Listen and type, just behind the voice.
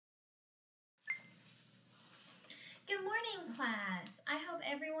Good morning, class. I hope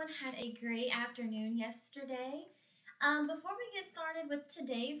everyone had a great afternoon yesterday. Before we get started with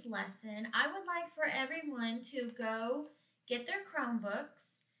today's lesson, I would like for everyone to go get their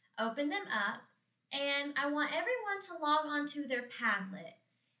Chromebooks, open them up, and I want everyone to log onto their Padlet.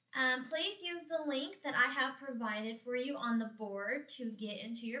 Please use the link that I have provided for you on the board to get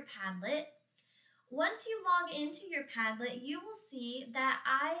into your Padlet. Once you log into your Padlet, you will see that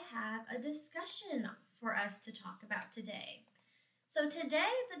I have a discussion for us to talk about today. So today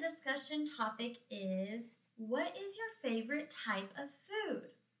the discussion topic is, what is your favorite type of food?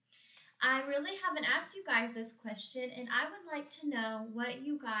 I really haven't asked you guys this question, and I would like to know what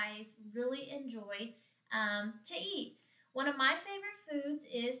you guys really enjoy to eat. One of my favorite foods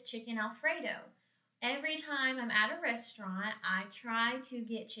is chicken Alfredo. Every time I'm at a restaurant, I try to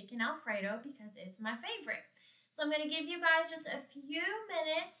get chicken Alfredo because it's my favorite. So I'm going to give you guys just a few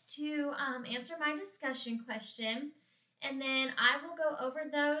minutes to answer my discussion question, and then I will go over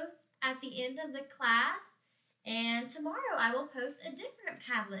those at the end of the class, and tomorrow I will post a different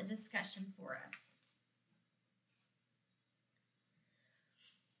Padlet discussion for us.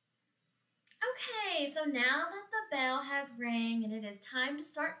 Okay, so now that the bell has rang and it is time to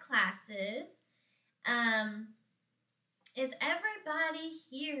start classes, is everybody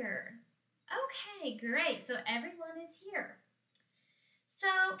here? Okay, great. So everyone is here. So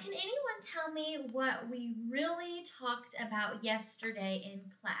can anyone tell me what we really talked about yesterday in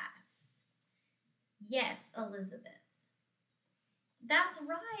class? Yes, Elizabeth. That's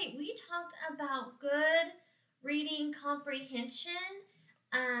right. We talked about good reading comprehension.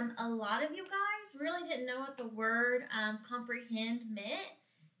 A lot of you guys really didn't know what the word comprehend meant.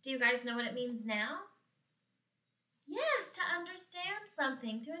 Do you guys know what it means now? Yes, to understand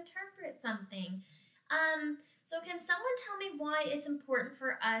something, to interpret something. So can someone tell me why it's important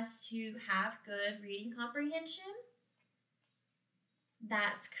for us to have good reading comprehension?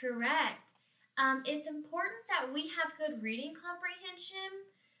 That's correct. It's important that we have good reading comprehension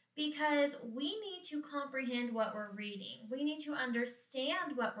because we need to comprehend what we're reading. We need to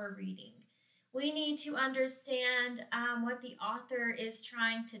understand what we're reading. We need to understand what the author is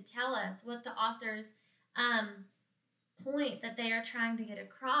trying to tell us, what the author's point that they are trying to get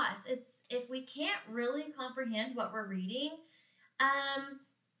across. If we can't really comprehend what we're reading,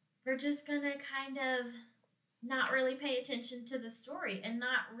 we're just gonna kind of not really pay attention to the story and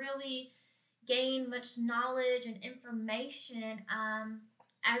not really gain much knowledge and information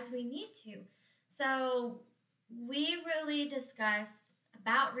as we need to. So we really discussed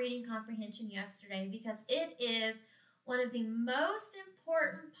about reading comprehension yesterday because it is one of the most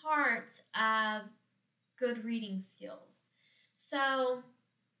important parts of good reading skills. So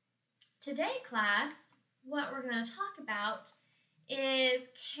today, class, what we're going to talk about is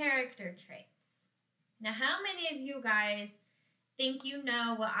character traits. Now, how many of you guys think you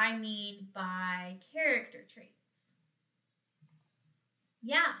know what I mean by character traits?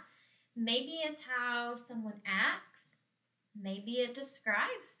 Yeah, maybe it's how someone acts. Maybe it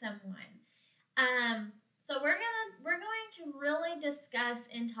describes someone. So we're going to really discuss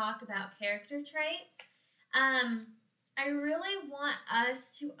and talk about character traits. I really want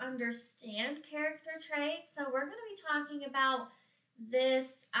us to understand character traits. So we're going to be talking about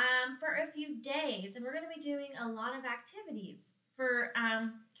this for a few days, and we're going to be doing a lot of activities for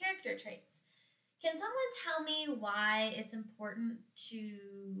character traits. Can someone tell me why it's important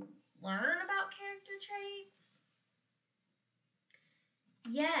to learn about character traits?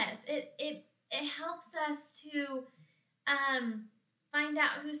 Yes, it helps us to find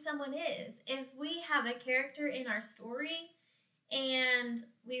out who someone is. If we have a character in our story and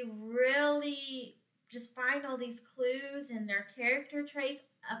we really just find all these clues and their character traits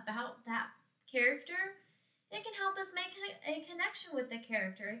about that character, it can help us make a connection with the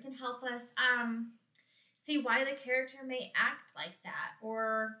character. It can help us see why the character may act like that.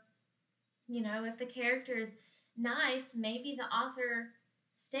 Or, you know, if the character is nice, maybe the author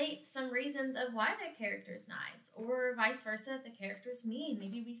states some reasons of why the character is nice, or vice versa. If the character is mean,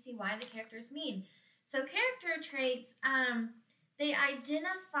 maybe we see why the character is mean. So character traits, they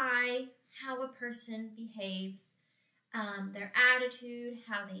identify how a person behaves, their attitude,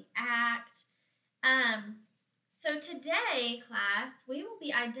 how they act. So today, class, we will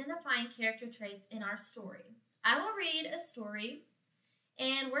be identifying character traits in our story. I will read a story,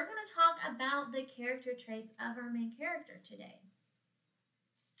 and we're going to talk about the character traits of our main character today.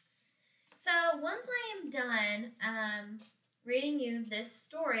 So once I am done reading you this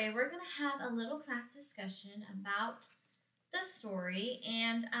story, we're going to have a little class discussion about the story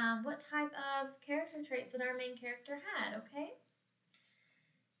and what type of character traits that our main character had, okay?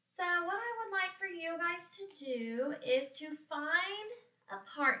 So what I would like for you you guys to do is to find a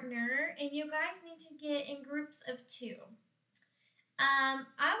partner, and you guys need to get in groups of two.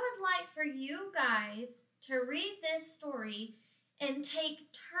 I would like for you guys to read this story and take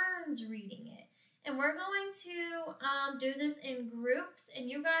turns reading it. And we're going to do this in groups, and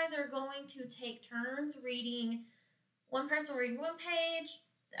you guys are going to take turns reading. One person will read one page,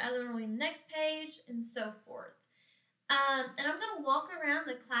 the other one will read the next page, and so forth. And I'm going to walk around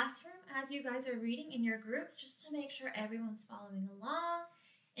the classroom as you guys are reading in your groups just to make sure everyone's following along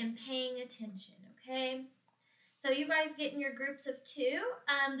and paying attention, okay? So you guys get in your groups of two.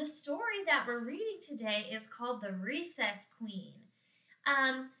 The story that we're reading today is called The Recess Queen.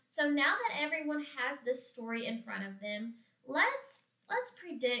 So now that everyone has this story in front of them, let's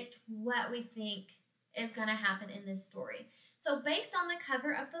predict what we think is going to happen in this story. So based on the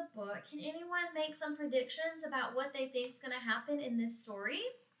cover of the book, can anyone make some predictions about what they think is going to happen in this story?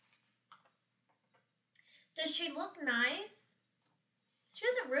 Does she look nice? She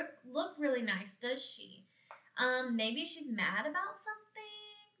doesn't look really nice, does she? Maybe she's mad about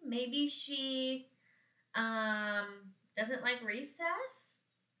something. Maybe she doesn't like recess.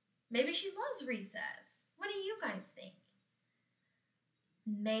 Maybe she loves recess. What do you guys think?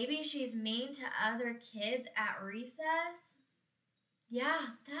 Maybe she's mean to other kids at recess. Yeah,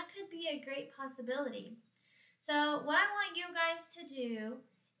 that could be a great possibility. So what I want you guys to do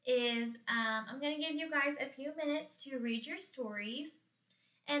is I'm going to give you guys a few minutes to read your stories.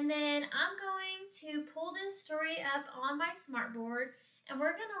 And then I'm going to pull this story up on my smartboard, and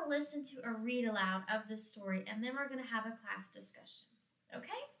we're going to listen to a read aloud of the story, and then we're going to have a class discussion.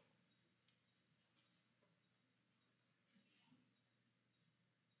 Okay?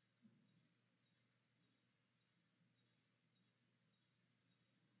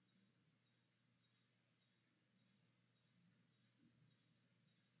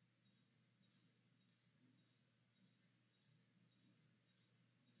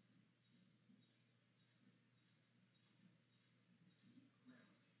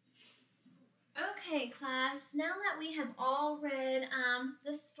 Okay, class, now that we have all read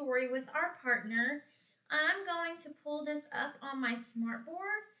the story with our partner, I'm going to pull this up on my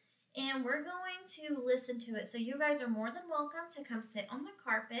smartboard, and we're going to listen to it. So you guys are more than welcome to come sit on the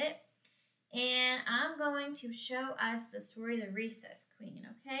carpet, and I'm going to show us the story, The Recess Queen,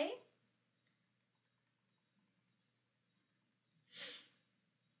 okay?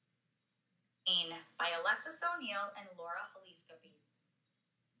 By Alexis O'Neill and Laura Jaliscopi.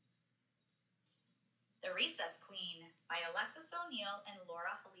 The Recess Queen by Alexis O'Neill and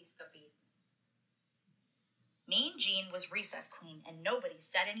Laura Jaliscopi. Mean Jean was recess queen, and nobody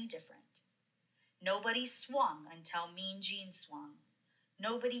said any different. Nobody swung until Mean Jean swung.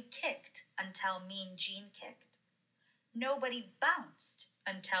 Nobody kicked until Mean Jean kicked. Nobody bounced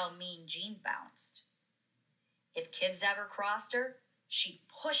until Mean Jean bounced. If kids ever crossed her, she'd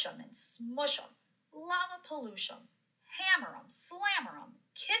push 'em and smush 'em, lollapaloosh 'em, hammer 'em, slammer 'em,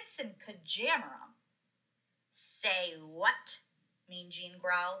 kits and kajammer 'em. Say what? Mean Jean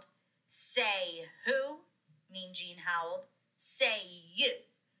growled. Say who? Mean Jean howled. Say you.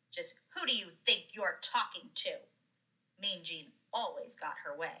 Just who do you think you're talking to? Mean Jean always got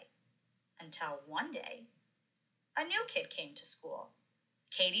her way. Until one day, a new kid came to school.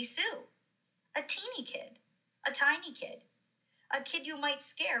 Katie Sue. A teeny kid. A tiny kid. A kid you might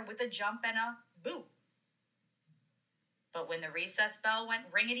scare with a jump and a boo. But when the recess bell went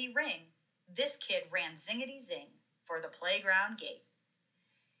ringety-ring, this kid ran zingety-zing for the playground gate.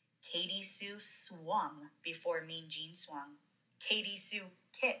 Katie Sue swung before Mean Jean swung. Katie Sue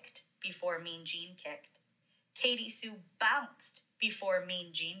kicked before Mean Jean kicked. Katie Sue bounced before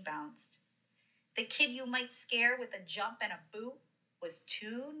Mean Jean bounced. The kid you might scare with a jump and a boo was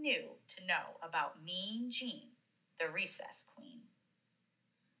too new to know about Mean Jean, the recess queen.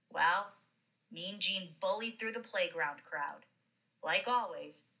 Well, Mean Jean bullied through the playground crowd. Like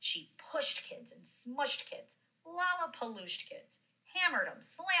always, she pushed kids and smushed kids, lollapalooshed kids, hammered 'em,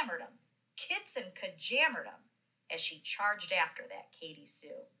 slammered 'em, kits and kajammered 'em, as she charged after that Katie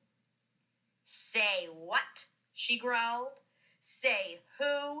Sue. Say what? She growled. Say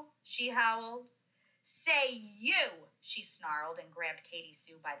who? She howled. Say you, she snarled and grabbed Katie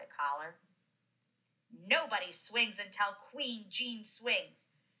Sue by the collar. Nobody swings until Queen Jean swings.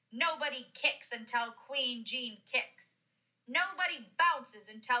 Nobody kicks until Queen Jean kicks. Nobody bounces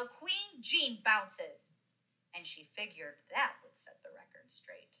until Queen Jean bounces. And she figured that would set the record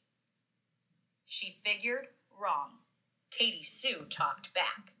straight. She figured wrong. Katie Sue talked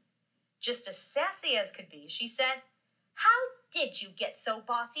back. Just as sassy as could be, she said, "How did you get so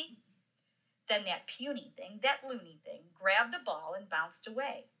bossy?" Then that puny thing, that loony thing, grabbed the ball and bounced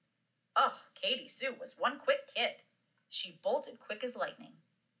away. Ugh, Katy Sue was one quick kid. She bolted quick as lightning.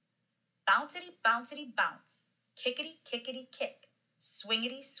 Bouncity, bouncity, bounce. Kickety, kickety, kick.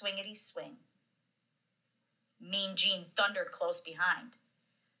 Swingety, swingety, swing. Mean Jean thundered close behind.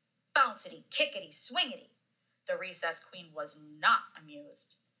 Bouncity, kickety, swingety. The recess queen was not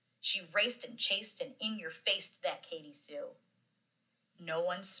amused. She raced and chased and in-your-faced that Katy Sue. No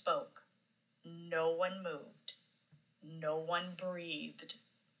one spoke. No one moved. No one breathed.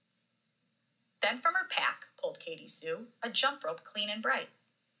 Then from her pack pulled Katy Sue, a jump rope clean and bright.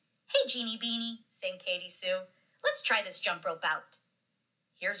 Hey, Jeanie Beanie, sang Katy Sue, let's try this jump rope out.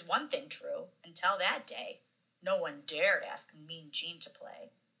 Here's one thing true, until that day, no one dared ask Mean Jean to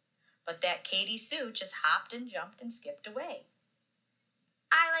play. But that Katy Sue just hopped and jumped and skipped away.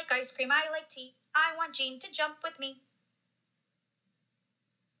 I like ice cream, I like tea, I want Jean to jump with me.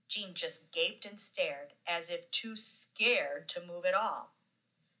 Jean just gaped and stared, as if too scared to move at all.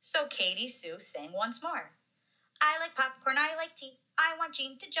 So Katy Sue sang once more. I like popcorn, I like tea, I want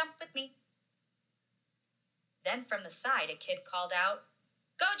Jean to jump with me. Then from the side a kid called out,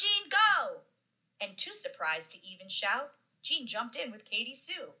 Go, Jean, go! And too surprised to even shout, Jean jumped in with Katy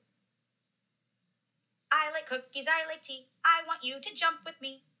Sue. I like cookies, I like tea, I want you to jump with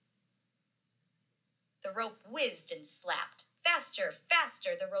me. The rope whizzed and slapped. Faster,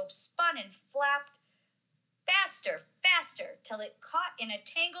 faster, the rope spun and flapped. Faster, faster, till it caught in a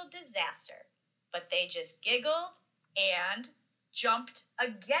tangled disaster. But they just giggled and jumped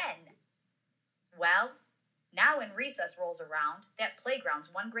again. Well, now when recess rolls around, that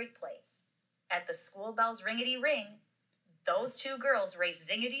playground's one great place. At the school bell's ringety ring, those two girls race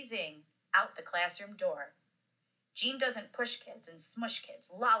zingety zing out the classroom door. Jean doesn't push kids and smush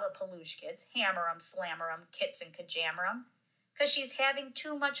kids, lollapaloosh kids, hammer 'em, slammer 'em, kits and kajammer 'em, 'cause she's having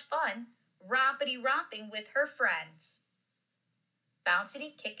too much fun rompity-romping with her friends.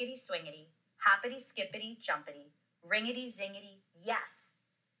 Bouncity, kickety, swingety, hoppity, skippity, jumpity, ringety, zingety, yes.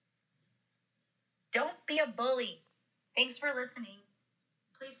 Don't be a bully. Thanks for listening.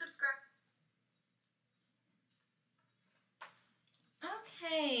 Please subscribe.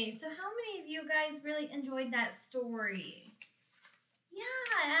 Okay, so how many of you guys really enjoyed that story?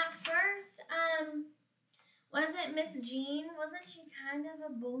 Yeah, at first, wasn't Miss Jean, wasn't she kind of a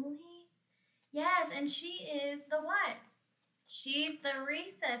bully? Yes, and she is the what? She's the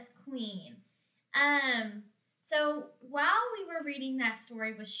recess queen. So while we were reading that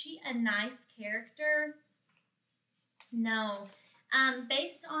story, was she a nice character? No.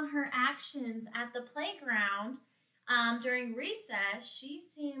 Based on her actions at the playground, during recess, she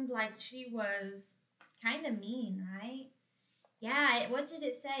seemed like she was kind of mean, right? Yeah, what did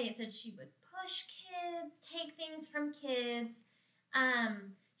it say? It said she would push kids, take things from kids.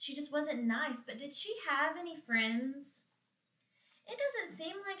 She just wasn't nice. But did she have any friends? It doesn't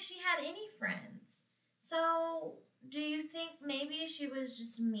seem like she had any friends. So, do you think maybe she was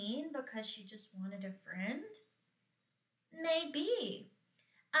just mean because she just wanted a friend? Maybe.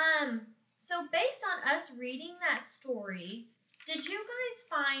 So based on us reading that story, did you guys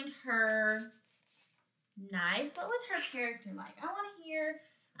find her nice? What was her character like? I want to hear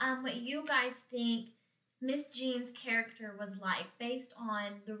what you guys think Miss Jean's character was like based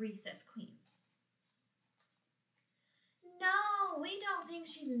on the Recess Queen. No, we don't think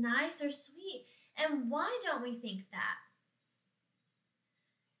she's nice or sweet. And why don't we think that?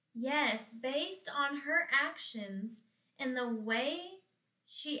 Yes, based on her actions and the way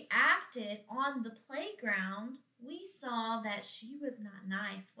she acted on the playground, we saw that she was not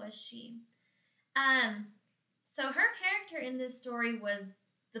nice, was she? So her character in this story was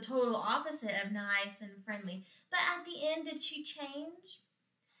the total opposite of nice and friendly. But at the end, did she change?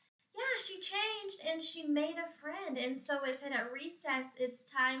 Yeah, she changed and she made a friend. And so it said at recess, it's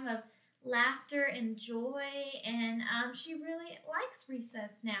time of laughter and joy. And she really likes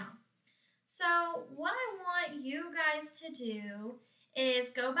recess now. So what I want you guys to do is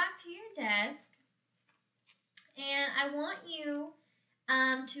go back to your desk. And I want you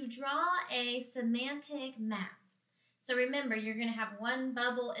to draw a semantic map. So remember, you're going to have one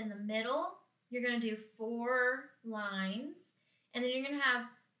bubble in the middle. You're going to do 4 lines. And then you're going to have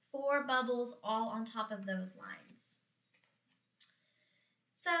 4 bubbles all on top of those lines.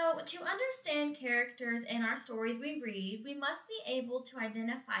 So to understand characters in our stories we read, we must be able to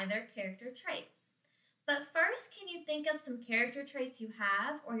identify their character traits. But first, can you think of some character traits you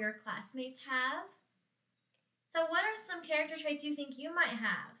have or your classmates have? So what are some character traits you think you might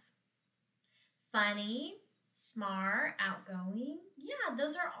have? Funny, smart, outgoing. Yeah,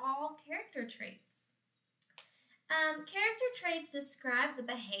 those are all character traits. Character traits describe the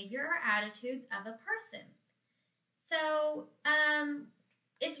behavior or attitudes of a person. So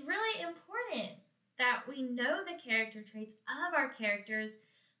it's really important that we know the character traits of our characters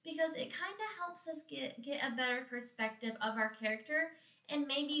because it kind of helps us get a better perspective of our character and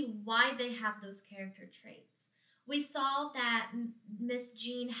maybe why they have those character traits. We saw that Miss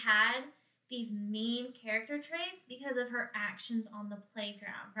Jean had these mean character traits because of her actions on the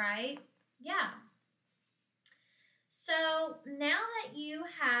playground, right? Yeah. So now that you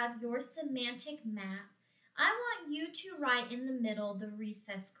have your semantic map, I want you to write in the middle the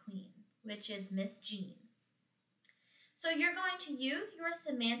recess queen, which is Miss Jean. So you're going to use your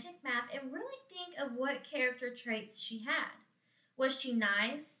semantic map and really think of what character traits she had. Was she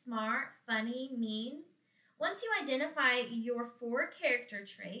nice, smart, funny, mean? Once you identify your 4 character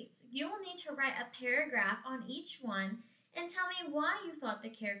traits, you will need to write a paragraph on each one and tell me why you thought the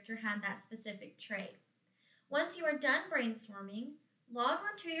character had that specific trait. Once you are done brainstorming, log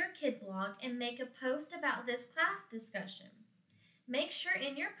onto your kid blog and make a post about this class discussion. Make sure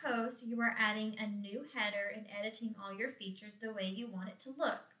in your post you are adding a new header and editing all your features the way you want it to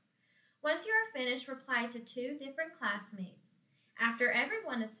look. Once you are finished, reply to 2 different classmates. After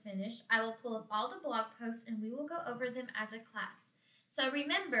everyone is finished, I will pull up all the blog posts and we will go over them as a class. So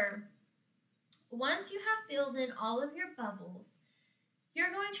remember, once you have filled in all of your bubbles,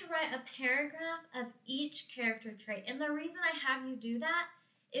 you're going to write a paragraph of each character trait. And the reason I have you do that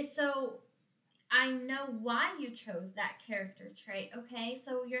is so I know why you chose that character trait, okay?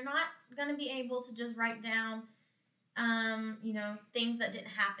 So you're not going to be able to just write down, things that didn't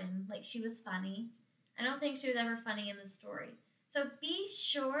happen, like she was funny. I don't think she was ever funny in the story. So be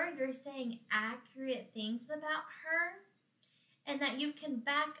sure you're saying accurate things about her and that you can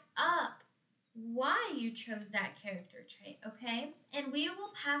back up why you chose that character trait, okay? And we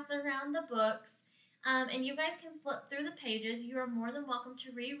will pass around the books, and you guys can flip through the pages. You are more than welcome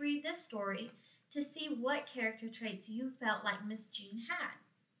to reread this story to see what character traits you felt like Miss Jean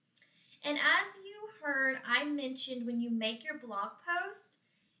had. And as you heard, I mentioned when you make your blog post,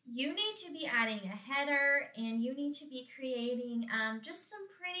 you need to be adding a header and you need to be creating just some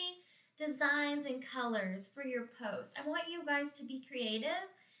pretty designs and colors for your post. I want you guys to be creative.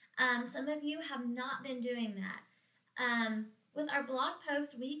 Some of you have not been doing that. With our blog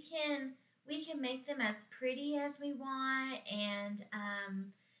post, we can make them as pretty as we want, and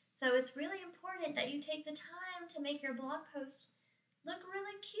so it's really important that you take the time to make your blog post look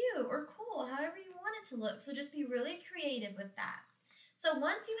really cute or cool, however you want it to look. So just be really creative with that. So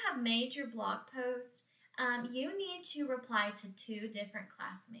once you have made your blog post, you need to reply to 2 different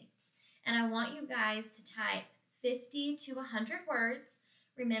classmates. And I want you guys to type 50 to 100 words.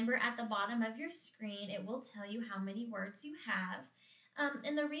 Remember, at the bottom of your screen, it will tell you how many words you have.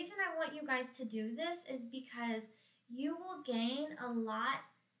 And the reason I want you guys to do this is because you will gain a lot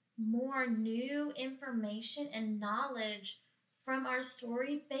more new information and knowledge from our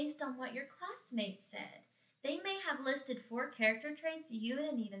story based on what your classmates said. They may have listed 4 character traits you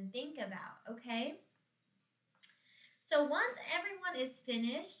didn't even think about, okay? So once everyone is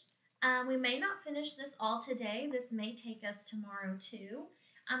finished, we may not finish this all today. This may take us tomorrow too.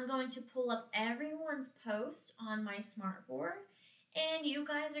 I'm going to pull up everyone's post on my smartboard, and you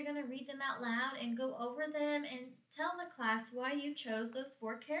guys are going to read them out loud and go over them and tell the class why you chose those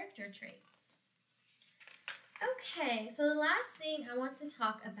 4 character traits. Okay, so the last thing I want to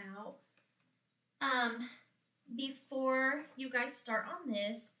talk about before you guys start on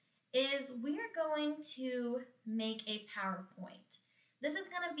this is we are going to make a PowerPoint. This is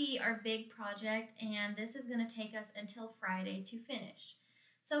going to be our big project, and this is going to take us until Friday to finish.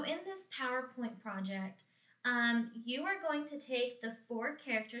 So in this PowerPoint project, you are going to take the 4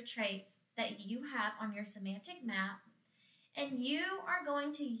 character traits that you have on your semantic map, and you are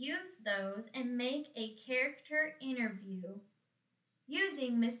going to use those and make a character interview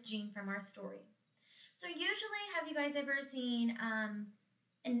using Miss Jean from our story. So usually, have you guys ever seen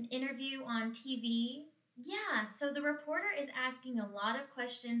an interview on TV? Yeah, so the reporter is asking a lot of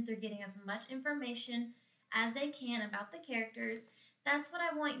questions. They're getting as much information as they can about the characters. That's what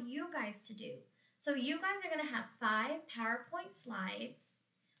I want you guys to do. So you guys are going to have 5 PowerPoint slides.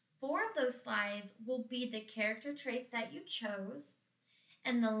 4 of those slides will be the character traits that you chose.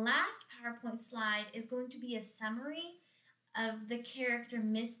 And the last PowerPoint slide is going to be a summary of the character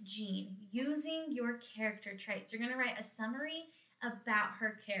Miss Jean using your character traits. You're going to write a summary about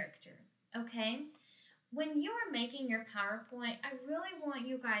her character, okay? When you are making your PowerPoint, I really want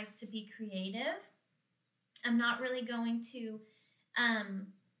you guys to be creative. I'm not really going to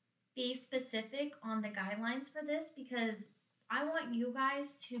be specific on the guidelines for this because I want you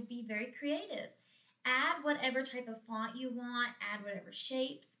guys to be very creative. Add whatever type of font you want, add whatever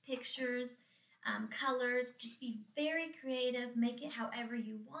shapes, pictures, colors. Just be very creative, make it however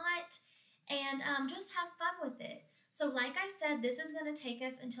you want, and just have fun with it. So like I said, this is going to take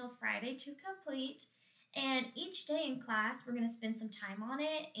us until Friday to complete. And each day in class, we're going to spend some time on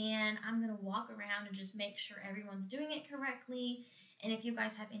it, and I'm going to walk around and just make sure everyone's doing it correctly. And if you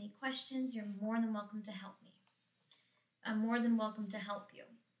guys have any questions, you're more than welcome to help me. I'm more than welcome to help you.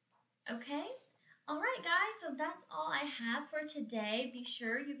 Okay? All right, guys, so that's all I have for today. Be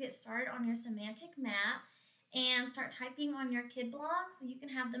sure you get started on your semantic map and start typing on your kid blogs so you can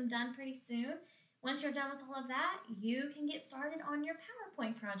have them done pretty soon. Once you're done with all of that, you can get started on your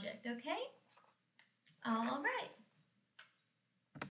PowerPoint project, okay? All right.